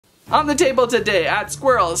On the table today at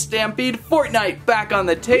Squirrel Stampede, Fortnite back on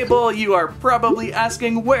the table. You are probably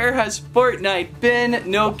asking, where has Fortnite been?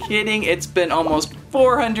 No kidding, it's been almost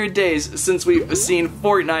 400 days since we've seen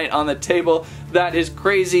Fortnite on the table. That is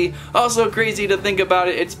crazy. Also crazy to think about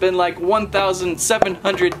it, it's been like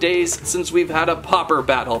 1,700 days since we've had a popper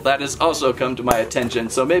battle. That has also come to my attention,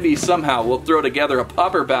 so maybe somehow we'll throw together a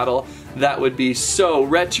popper battle. That would be so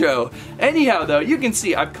retro. Anyhow though, you can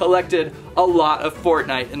see I've collected a lot of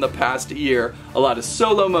Fortnite in the past year. A lot of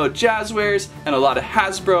solo mode Jazwares and a lot of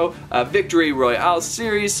Hasbro Victory Royale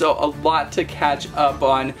series, so a lot to catch up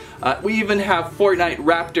on. We even have Fortnite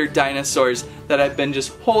Raptor dinosaurs that I've been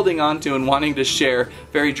just holding on to and wanting to share.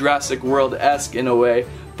 Very Jurassic World-esque in a way.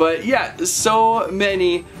 But yeah, so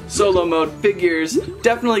many solo mode figures.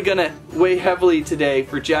 Definitely gonna weigh heavily today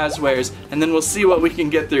for Jazwares, and then we'll see what we can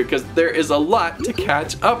get through because there is a lot to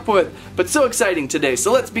catch up with. But so exciting today.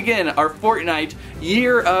 So let's begin our Fortnite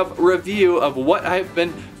year of review of what I've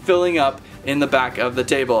been filling up in the back of the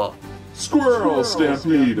table. Squirrel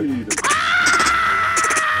Stampede.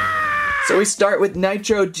 So we start with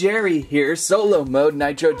NitroJerry here, solo mode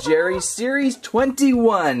NitroJerry Series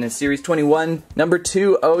 21. Series 21, number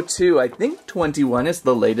 202. I think 21 is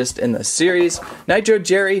the latest in the series.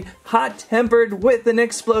 NitroJerry, hot-tempered with an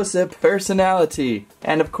explosive personality.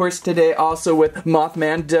 And of course today also with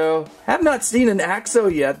Mothmando. Have not seen an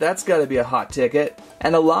Axo yet, that's gotta be a hot ticket.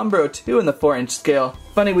 And a Lombro too in the 4-inch scale.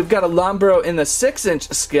 Funny, we've got a Lombro in the 6-inch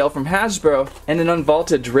scale from Hasbro, and an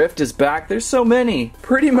unvaulted Drift is back. There's so many.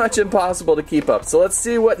 Pretty much impossible to keep up. So let's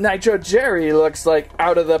see what NitroJerry looks like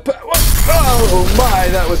out of the... Oh my,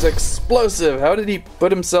 that was explosive. How did he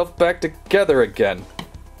put himself back together again?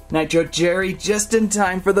 NitroJerry just in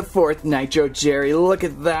time for the 4th NitroJerry. Look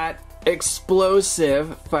at that.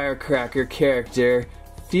 Explosive firecracker character.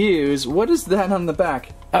 Fuse. What is that on the back?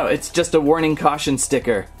 Oh, it's just a warning caution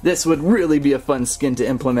sticker. This would really be a fun skin to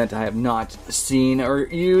implement. I have not seen or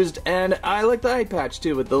used, and I like the eye patch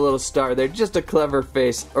too with the little star there. Just a clever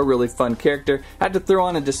face, a really fun character. Had to throw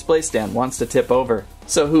on a display stand, wants to tip over.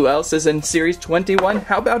 So who else is in Series 21?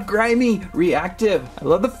 How about Grimey? Reactive. I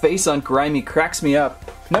love the face on Grimey, cracks me up.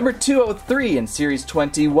 Number 203 in Series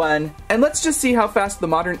 21. And let's just see how fast the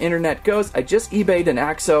modern internet goes. I just eBayed an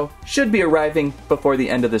Axo. Should be arriving before the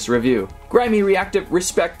end of this review. Grimey Reactive,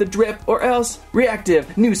 respect the drip, or else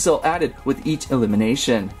Reactive, new soul added with each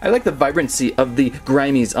elimination. I like the vibrancy of the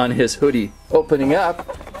Grimeys on his hoodie. Opening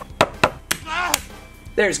up.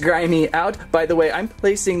 There's Grimey out. By the way, I'm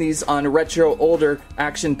placing these on retro older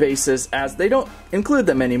action bases as they don't include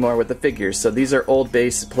them anymore with the figures. So these are old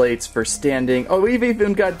base plates for standing. Oh, we've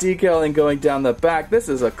even got decaling going down the back. This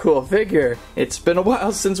is a cool figure. It's been a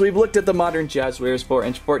while since we've looked at the modern Jazwares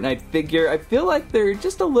 4-inch Fortnite figure. I feel like they're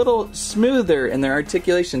just a little smoother in their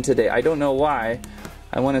articulation today. I don't know why.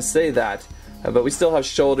 I want to say that. But we still have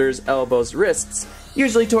shoulders, elbows, wrists,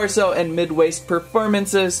 usually torso and mid-waist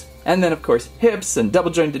performances, and then of course hips and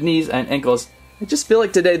double jointed knees and ankles. I just feel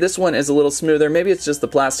like today this one is a little smoother. Maybe it's just the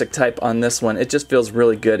plastic type on this one. It just feels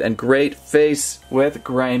really good, and great face with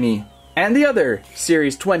Grimey. And the other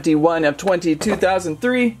Series 21 of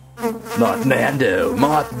 2003, Mothmando.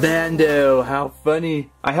 Mothmando, how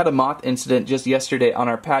funny. I had a moth incident just yesterday on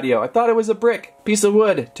our patio. I thought it was a brick, piece of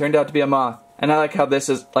wood, turned out to be a moth. And I like how this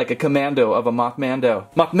is like a commando of a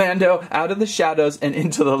Mothmando. Mothmando out of the shadows and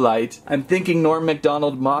into the light. I'm thinking Norm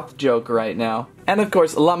Macdonald moth joke right now. And of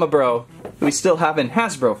course, Llama Bro, who we still have in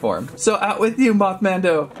Hasbro form. So out with you,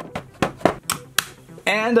 Mothmando.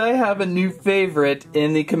 And I have a new favorite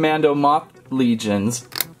in the Commando Moth Legions.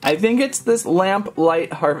 I think it's this lamp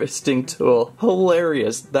light harvesting tool.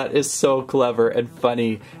 Hilarious. That is so clever and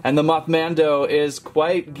funny. And the Mothmando is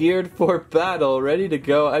quite geared for battle, ready to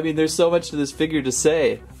go. I mean, there's so much to this figure to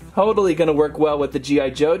say. Totally gonna work well with the G.I.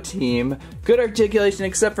 Joe team. Good articulation,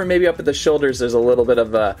 except for maybe up at the shoulders. There's a little bit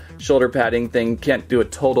of a shoulder padding thing. Can't do a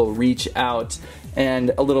total reach out.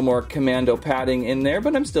 And a little more commando padding in there,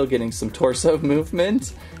 but I'm still getting some torso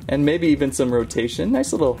movement. And maybe even some rotation.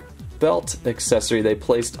 Nice little belt accessory they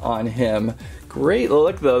placed on him. Great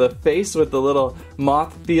look though, the face with the little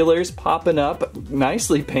moth feelers popping up,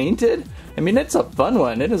 nicely painted. I mean, it's a fun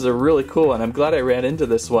one. It is a really cool one. I'm glad I ran into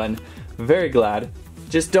this one. Very glad.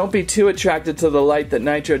 Just don't be too attracted to the light that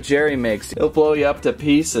NitroJerry makes. It'll blow you up to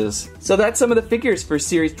pieces. So that's some of the figures for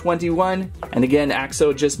Series 21. And again,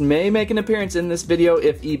 Axo just may make an appearance in this video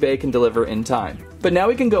if eBay can deliver in time. But now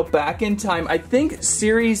we can go back in time. I think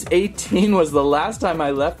Series 18 was the last time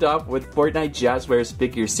I left off with Fortnite Jazwares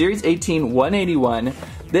figures. Series 18, 181.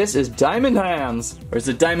 This is Diamond Hanz, or is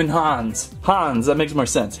it Diamond Hanz? Hanz, that makes more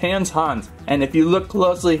sense. Hanz. And if you look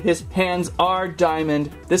closely, his hands are diamond.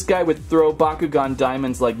 This guy would throw Bakugan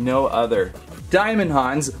diamonds like no other. Diamond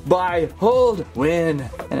Hanz, buy, hold, win.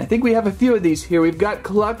 And I think we have a few of these here. We've got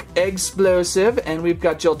Cluck, Explosive, and we've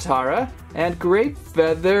got Voltaire, and Grape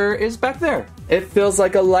Feather is back there. It feels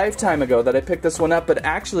like a lifetime ago that I picked this one up, but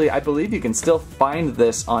actually I believe you can still find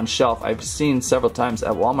this on shelf. I've seen several times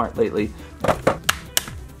at Walmart lately.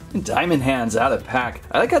 Diamond Hanz out of pack.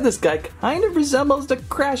 I like how this guy kind of resembles the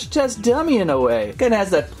Crash Test Dummy in a way. Kind of has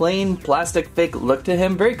that plain plastic fake look to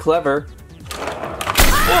him. Very clever.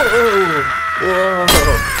 Whoa!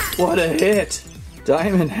 Whoa! What a hit!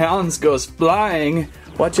 Diamond Hanz goes flying.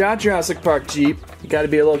 Watch out, Jurassic Park Jeep. You gotta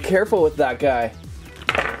be a little careful with that guy.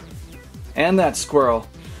 And that squirrel.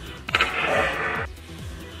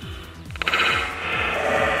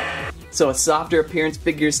 So a softer appearance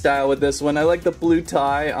figure style with this one. I like the blue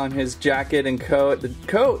tie on his jacket and coat. The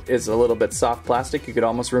coat is a little bit soft plastic you could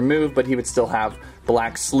almost remove, but he would still have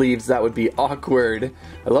black sleeves. That would be awkward.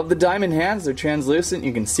 I love the Diamond Hanz. They're translucent.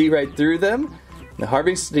 You can see right through them. The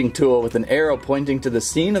harvesting tool with an arrow pointing to the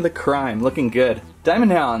scene of the crime. Looking good.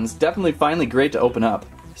 Diamond Hanz, definitely finally great to open up.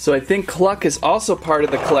 So I think Cluck is also part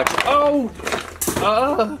of the collection. Oh!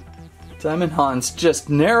 Diamond Hanz just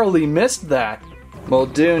narrowly missed that.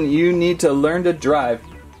 Muldoon, you need to learn to drive.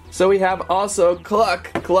 So we have also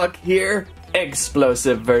Cluck here,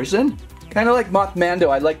 explosive version. Kind of like Mothmando,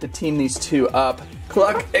 I like to team these two up.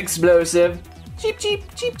 Cluck, explosive, cheep.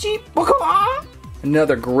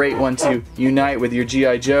 Another great one to unite with your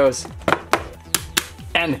G.I. Joes.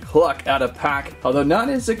 And Cluck out of pack, although not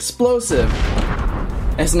as explosive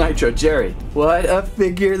as NitroJerry. What a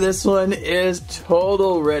figure this one is,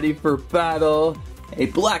 total ready for battle. A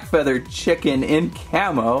black feathered chicken in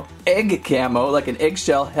camo, egg camo, like an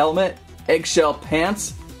eggshell helmet, eggshell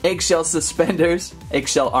pants, eggshell suspenders,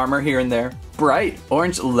 eggshell armor here and there, bright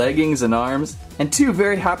orange leggings and arms, and two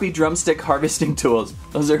very happy drumstick harvesting tools.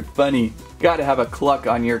 Those are funny. Gotta have a Cluck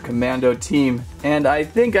on your commando team. And I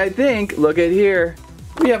think, look at here.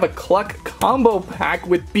 We have a Cluck combo pack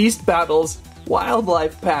with beast battles,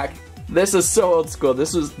 wildlife pack. This is so old school.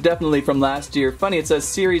 This was definitely from last year. Funny, it says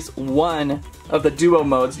Series 1 of the duo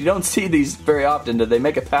modes. You don't see these very often. Did they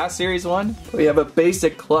make it past Series 1? We have a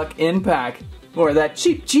basic Cluck in pack. More of that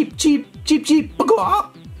cheep.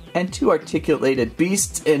 And two articulated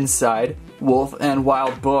beasts inside, wolf and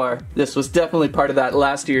wild boar. This was definitely part of that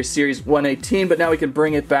last year's Series 118, but now we can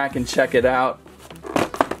bring it back and check it out.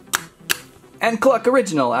 And Cluck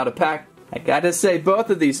Original out of pack. I gotta say, both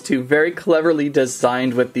of these two very cleverly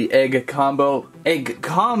designed with the egg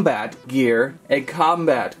combat gear.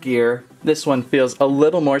 This one feels a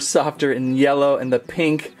little more softer in yellow, and the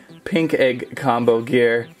pink egg combo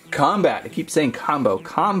gear. Combat, I keep saying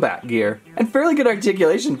combat gear. And fairly good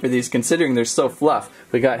articulation for these considering they're so fluff.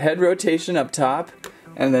 We got head rotation up top,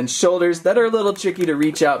 and then shoulders that are a little tricky to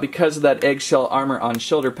reach out because of that eggshell armor on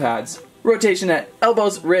shoulder pads. Rotation at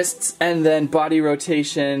elbows, wrists, and then body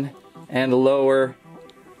rotation and lower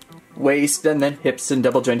waist, and then hips and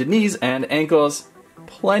double jointed knees and ankles.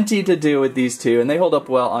 Plenty to do with these two, and they hold up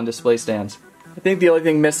well on display stands. I think the only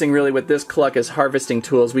thing missing really with this Cluck is harvesting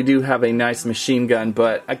tools. We do have a nice machine gun,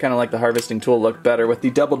 but I kind of like the harvesting tool look better with the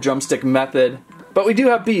double drumstick method. But we do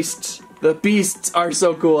have beasts. The beasts are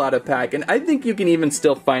so cool out of pack, and I think you can even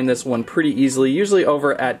still find this one pretty easily, usually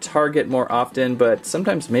over at Target more often, but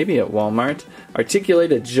sometimes maybe at Walmart.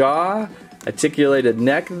 Articulated jaw, articulated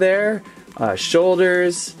neck there,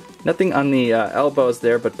 shoulders, nothing on the elbows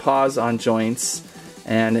there, but paws on joints,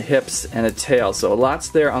 and hips and a tail. So lots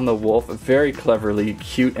there on the wolf, very cleverly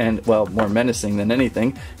cute and, well, more menacing than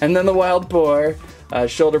anything. And then the wild boar,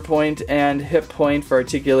 shoulder point and hip point for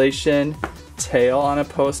articulation, tail on a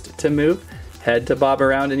post to move, head to bob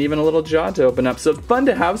around, and even a little jaw to open up. So it's fun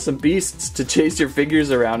to have some beasts to chase your figures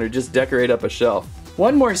around or just decorate up a shelf.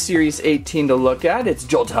 One more Series 18 to look at, it's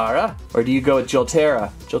Voltaire, or do you go with Voltaire?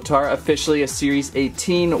 Voltaire officially a Series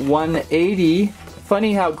 18 180.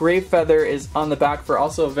 Funny how Gray Feather is on the back for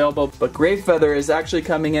also available, but Gray Feather is actually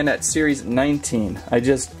coming in at Series 19.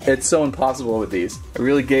 It's so impossible with these. I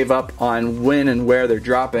really gave up on when and where they're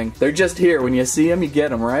dropping. They're just here. When you see them, you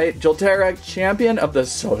get them, right? Voltaire, champion of the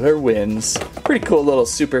solar winds. Pretty cool little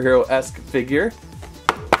superhero-esque figure.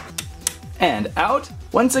 And out.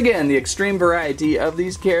 Once again, the extreme variety of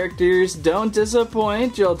these characters don't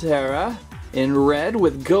disappoint. Voltaire in red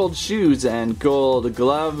with gold shoes and gold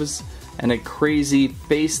gloves and a crazy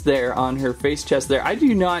face there on her face chest there. I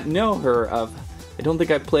do not know her I don't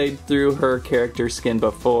think I played through her character skin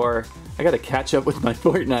before. I gotta catch up with my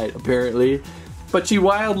Fortnite apparently. but she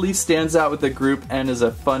wildly stands out with the group and is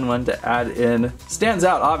a fun one to add in. Stands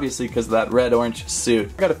out obviously because of that red-orange suit.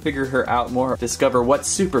 I gotta figure her out more, discover what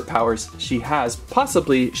superpowers she has,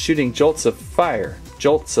 possibly shooting jolts of fire.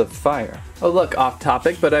 Jolts of fire. Oh look, off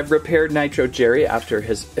topic, but I've repaired NitroJerry after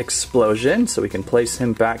his explosion, so we can place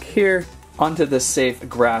him back here onto the safe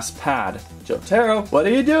grass pad. Jotaro, what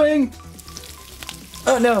are you doing?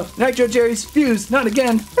 Oh no, NitroJerry's fused, not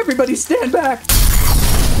again. Everybody stand back.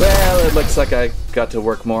 Well, it looks like I got to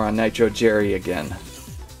work more on NitroJerry again.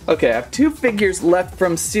 Okay, I have 2 figures left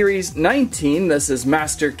from Series 19. This is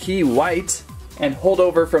Master Key White, and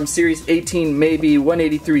holdover from Series 18, maybe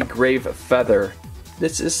 183 Grave Feather.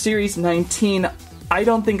 This is Series 19. I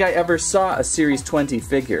don't think I ever saw a Series 20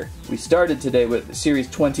 figure. We started today with Series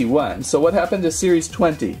 21, so what happened to Series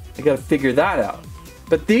 20? I gotta figure that out.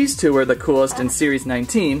 But these 2 are the coolest in Series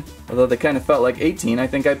 19, although they kind of felt like 18. I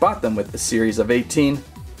think I bought them with the Series of 18.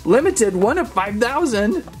 Limited 1 of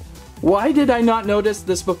 5,000? Why did I not notice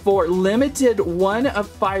this before? Limited 1 of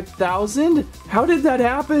 5,000? How did that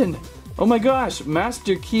happen? Oh my gosh,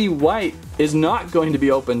 Master Key White is not going to be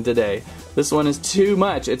opened today. This one is too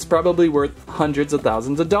much. It's probably worth hundreds of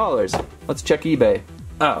thousands of dollars. Let's check eBay.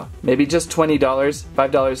 Oh, maybe just $20,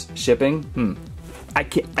 $5 shipping? I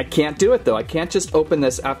can't do it though. I can't just open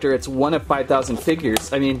this after it's 1 of 5,000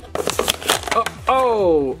 figures. I mean,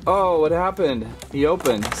 oh, what happened? He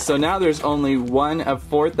opened. So now there's only 1 of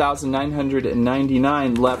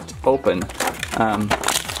 4,999 left open.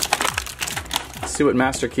 Let's see what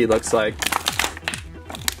Master Key looks like.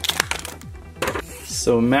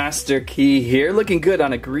 So Master Key here, looking good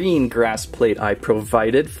on a green grass plate I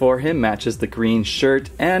provided for him. Matches the green shirt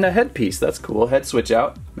and a headpiece. That's cool. Head switch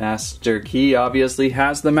out. Master Key obviously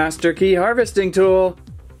has the Master Key harvesting tool.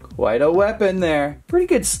 Quite a weapon there. Pretty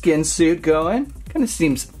good skin suit going. Kind of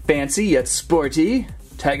seems fancy yet sporty.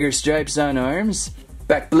 Tiger stripes on arms.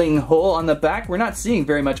 Back bling hole on the back. We're not seeing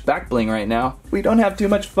very much back bling right now. We don't have too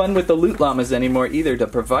much fun with the loot llamas anymore either to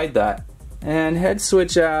provide that. And head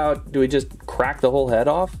switch out. Do we just crack the whole head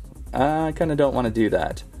off? I kind of don't want to do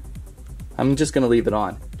that. I'm just going to leave it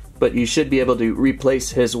on. But you should be able to replace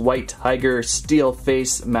his white tiger steel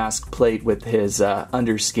face mask plate with his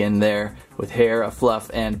underskin there, with hair, a fluff,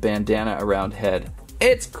 and bandana around head.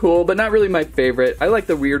 It's cool, but not really my favorite. I like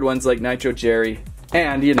the weird ones like NitroJerry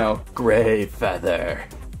and, you know, Gray Feather.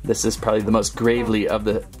 This is probably the most gravely of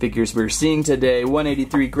the figures we're seeing today.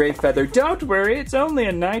 183 Gray Feather. Don't worry, it's only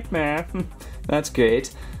a nightmare. That's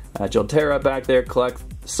great. Voltaire back there, Cluck.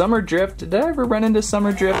 Summer Drift. Did I ever run into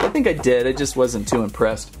Summer Drift? I think I did. I just wasn't too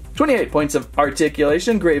impressed. 28 points of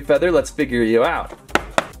articulation. Grave Feather, let's figure you out.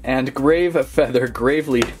 And Grave Feather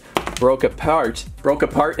gravely broke apart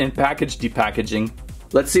in package depackaging.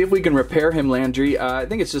 Let's see if we can repair him, Landry. I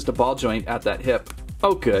think it's just a ball joint at that hip.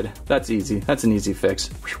 Oh good, that's easy. That's an easy fix.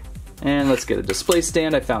 And let's get a display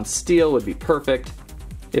stand. I found steel would be perfect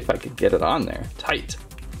if I could get it on there. Tight.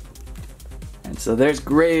 And so there's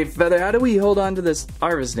Grave Feather. How do we hold on to this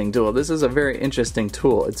harvesting tool? This is a very interesting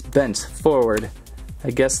tool. It's bent forward. I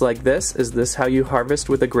guess like this. Is this how you harvest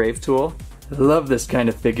with a grave tool? I love this kind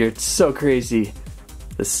of figure. It's so crazy.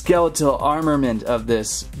 The skeletal armament of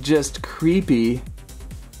this, just creepy.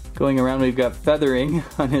 Going around, we've got feathering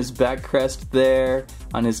on his back crest there,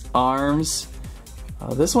 on his arms.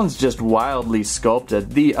 Oh, this one's just wildly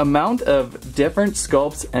sculpted. The amount of different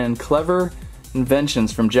sculpts and clever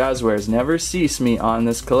inventions from Jazwares never cease me on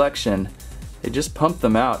this collection. They just pump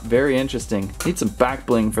them out. Very interesting. Need some back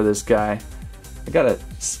bling for this guy. I got a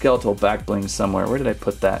skeletal back bling somewhere. Where did I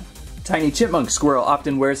put that? Tiny Chipmunk Squirrel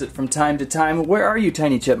often wears it from time to time. Where are you,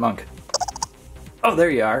 Tiny Chipmunk? Oh,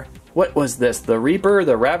 there you are. What was this? The Reaper,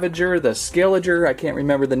 the Ravager, the Scalager? I can't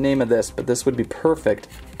remember the name of this, but this would be perfect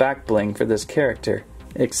back bling for this character.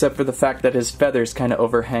 Except for the fact that his feathers kind of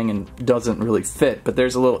overhang and doesn't really fit, but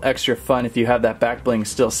there's a little extra fun if you have that back bling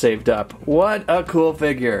still saved up. What a cool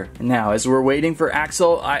figure. Now, as we're waiting for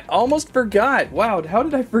Axel, I almost forgot. Wow, how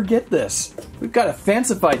did I forget this? We've got a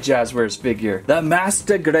fancified Jazwares figure. The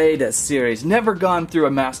Master Grade series. Never gone through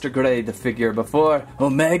a Master Grade figure before.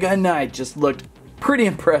 Omega Knight just looked pretty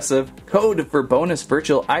impressive. Code for bonus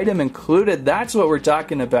virtual item included. That's what we're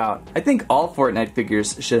talking about. I think all Fortnite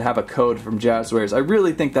figures should have a code from Jazwares. I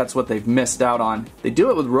really think that's what they've missed out on. They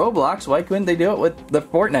do it with Roblox. Why couldn't they do it with the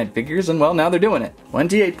Fortnite figures? And well, now they're doing it.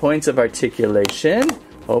 28 points of articulation.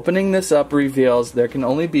 Opening this up reveals there can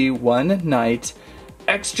only be one knight.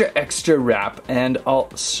 Extra wrap and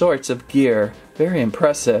all sorts of gear. Very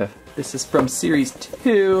impressive. This is from Series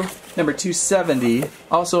 2, number 270.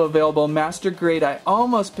 Also available, Master Grade. I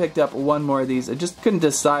almost picked up one more of these. I just couldn't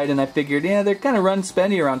decide, and I figured, yeah, they're kind of run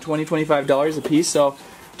spendy around $20, $25 a piece, so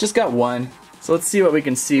just got one. So let's see what we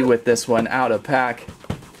can see with this one out of pack.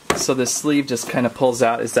 So the sleeve just kind of pulls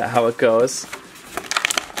out. Is that how it goes?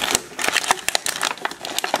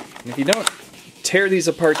 And if you don't tear these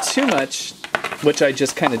apart too much, which I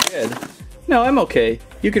just kind of did, no, I'm okay.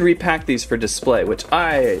 You can repack these for display, which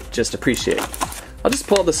I just appreciate. I'll just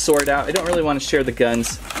pull the sword out. I don't really want to share the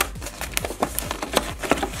guns.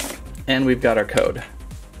 And we've got our code.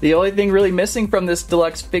 The only thing really missing from this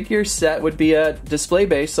deluxe figure set would be a display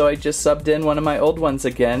base, so I just subbed in one of my old ones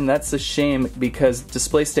again. That's a shame because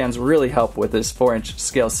display stands really help with this 4-inch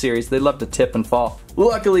scale series. They love to tip and fall.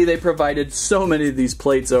 Luckily, they provided so many of these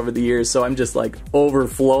plates over the years, so I'm just like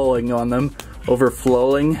overflowing on them.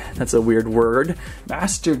 Overflowing, that's a weird word.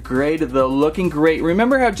 Master grade though, looking great.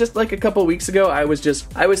 Remember how just like a couple weeks ago I was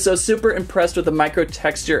so super impressed with the micro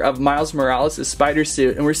texture of Miles Morales' spider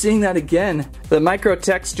suit, and we're seeing that again. The micro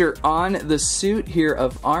texture on the suit here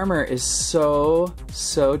of armor is so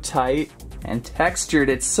tight and textured.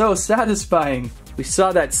 It's so satisfying. We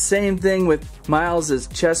saw that same thing with Miles'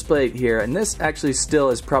 chest plate here, and this actually still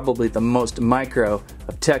is probably the most micro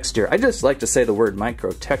of texture. I just like to say the word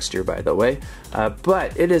micro texture, by the way,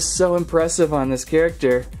 but it is so impressive on this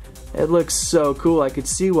character. It looks so cool. I could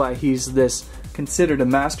see why he's this considered a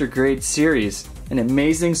master grade series. An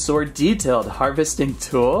amazing sword detailed harvesting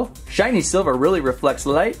tool. Shiny silver really reflects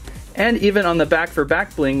light, and even on the back for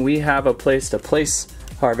back bling we have a place to place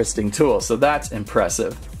harvesting tool, so that's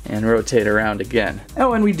impressive. And rotate around again.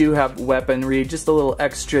 Oh, and we do have weaponry, just a little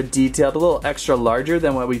extra detailed, a little extra larger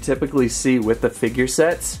than what we typically see with the figure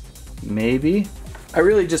sets. Maybe. I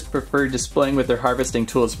really just prefer displaying with their harvesting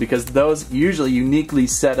tools because those usually uniquely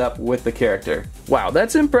set up with the character. Wow,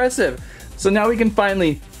 that's impressive. So now we can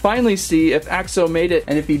finally see if Axo made it,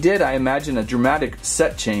 and if he did, I imagine a dramatic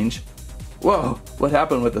set change. Whoa, what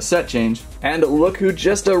happened with the set change? And look who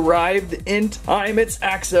just arrived in time, it's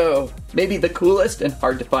Axo! Maybe the coolest and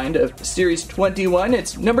hard to find of Series 21,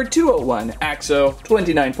 it's number 201, Axo.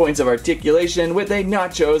 29 points of articulation with a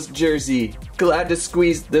Nachos jersey. Glad to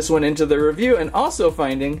squeeze this one into the review, and also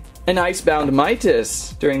finding an Icebound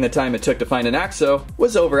Midas. During the time it took to find an Axo,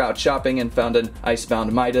 was over out shopping and found an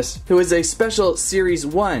Icebound Midas, who is a special Series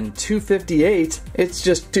 1, 258. It's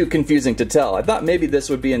just too confusing to tell. I thought maybe this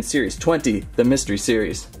would be in Series 20, the mystery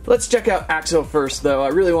series. Let's check out Axo first though. I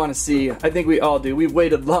really want to see. I think we all do. We've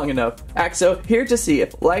waited long enough. Axo, here to see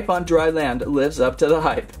if life on dry land lives up to the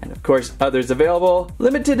hype. And of course, others available.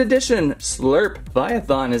 Limited edition Slurp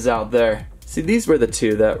Viathon is out there. See, these were the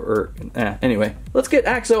two that were... anyway, let's get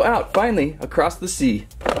Axo out, finally, across the sea.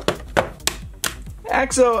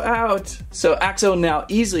 Axo out! So Axo now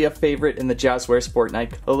easily a favorite in the Jazwares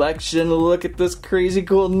Fortnite collection. Look at this crazy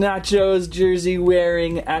cool Nachos jersey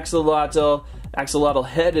wearing axolotl. Axolotl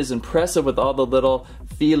head is impressive with all the little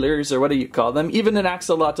feelers, or what do you call them? Even an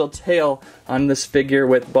axolotl tail on this figure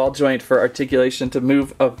with ball joint for articulation to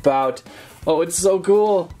move about. Oh, it's so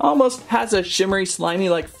cool. Almost has a shimmery,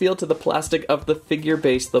 slimy-like feel to the plastic of the figure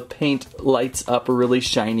base. The paint lights up really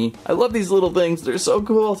shiny. I love these little things. They're so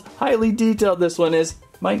cool. Highly detailed this one is.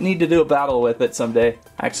 Might need to do a battle with it someday.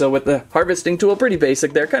 Axo with the harvesting tool, pretty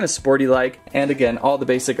basic. They're kind of sporty-like. And again, all the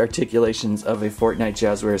basic articulations of a Fortnite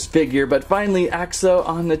Jazwares figure. But finally, Axo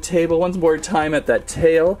on the table. Once more time at that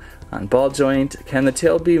tail on ball joint. Can the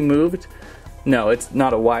tail be moved? No, it's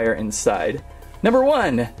not a wire inside. Number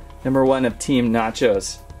one of Team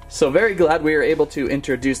Nachos. So very glad we were able to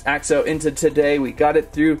introduce Axo into today. We got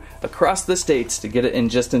it through across the states to get it in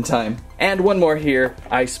just in time. And one more here,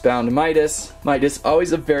 Icebound Midas. Midas,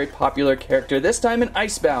 always a very popular character, this time in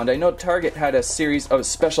Icebound. I know Target had a series of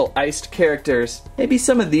special iced characters. Maybe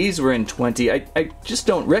some of these were in 20. I just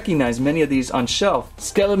don't recognize many of these on shelf.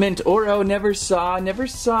 Skelemint Oro, never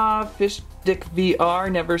saw Fish Stick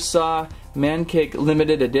VR, never saw Mancake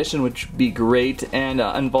Limited Edition, which would be great, and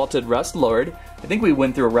Unvaulted Rust Lord. I think we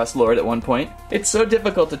went through a Rust Lord at one point. It's so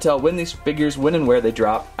difficult to tell when these figures when and where they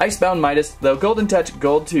drop. Icebound Midas, though, Golden Touch,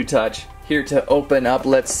 Gold 2 Touch. Here to open up,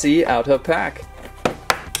 let's see, out of pack.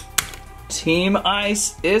 Team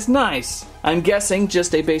Ice is nice. I'm guessing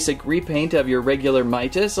just a basic repaint of your regular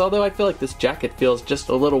Midas, although I feel like this jacket feels just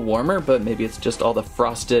a little warmer, but maybe it's just all the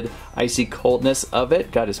frosted, icy coldness of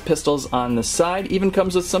it. Got his pistols on the side, even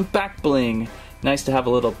comes with some back bling. Nice to have a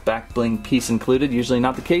little back bling piece included, usually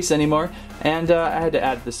not the case anymore. And I had to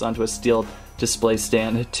add this onto a steel display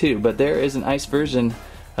stand too, but there is an ice version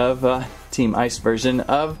of, Team Ice version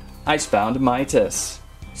of Icebound Midas.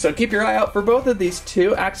 So keep your eye out for both of these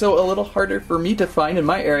two. Axo a little harder for me to find in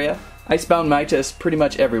my area. Icebound Midas pretty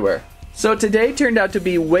much everywhere. So today turned out to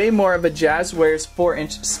be way more of a Jazwares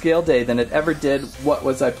 4-inch scale day than it ever did. What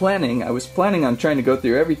was I planning? I was planning on trying to go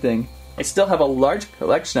through everything. I still have a large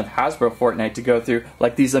collection of Hasbro Fortnite to go through,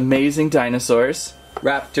 like these amazing dinosaurs.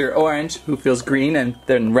 Raptor Orange, who feels green, and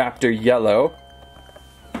then Raptor Yellow.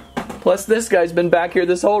 Plus this guy's been back here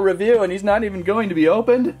this whole review and he's not even going to be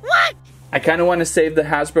opened. What? I kind of want to save the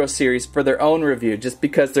Hasbro series for their own review just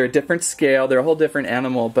because they're a different scale, they're a whole different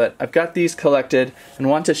animal, but I've got these collected and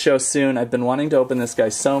want to show soon. I've been wanting to open this guy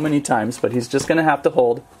so many times, but he's just going to have to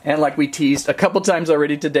hold. And like we teased a couple times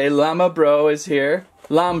already today, Llama Bro is here.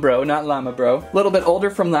 Lambro, not Llama Bro. A little bit older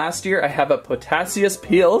from last year, I have a Potassius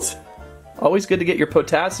Peels. Always good to get your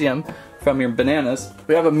potassium from your bananas.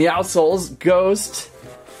 We have a Meowscles Ghost.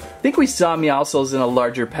 I think we saw Meowscles in a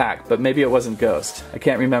larger pack, but maybe it wasn't Ghost. I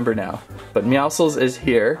can't remember now. But Meowscles is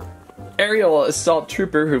here. Aerial Assault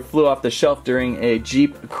Trooper who flew off the shelf during a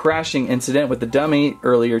Jeep crashing incident with the dummy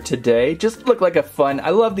earlier today. Just looked like a fun,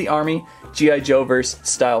 I love the Army G.I. Joe-verse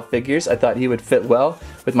style figures. I thought he would fit well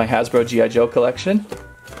with my Hasbro G.I. Joe collection.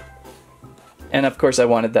 And of course I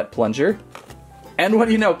wanted that plunger. And what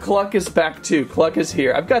do you know, Cluck is back too. Cluck is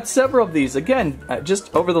here. I've got several of these. Again,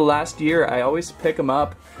 just over the last year, I always pick them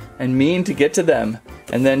up and mean to get to them.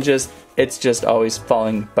 And then it's just always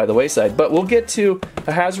falling by the wayside. But we'll get to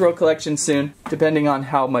a Hasbro collection soon, depending on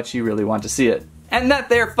how much you really want to see it. And that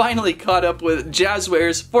there finally caught up with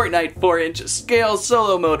Jazwares Fortnite 4-inch scale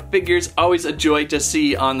solo mode figures. Always a joy to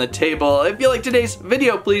see on the table. If you like today's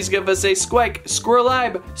video, please give us a squike,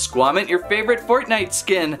 squirrelibe, squamment your favorite Fortnite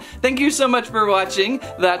skin. Thank you so much for watching.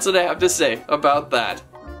 That's what I have to say about that.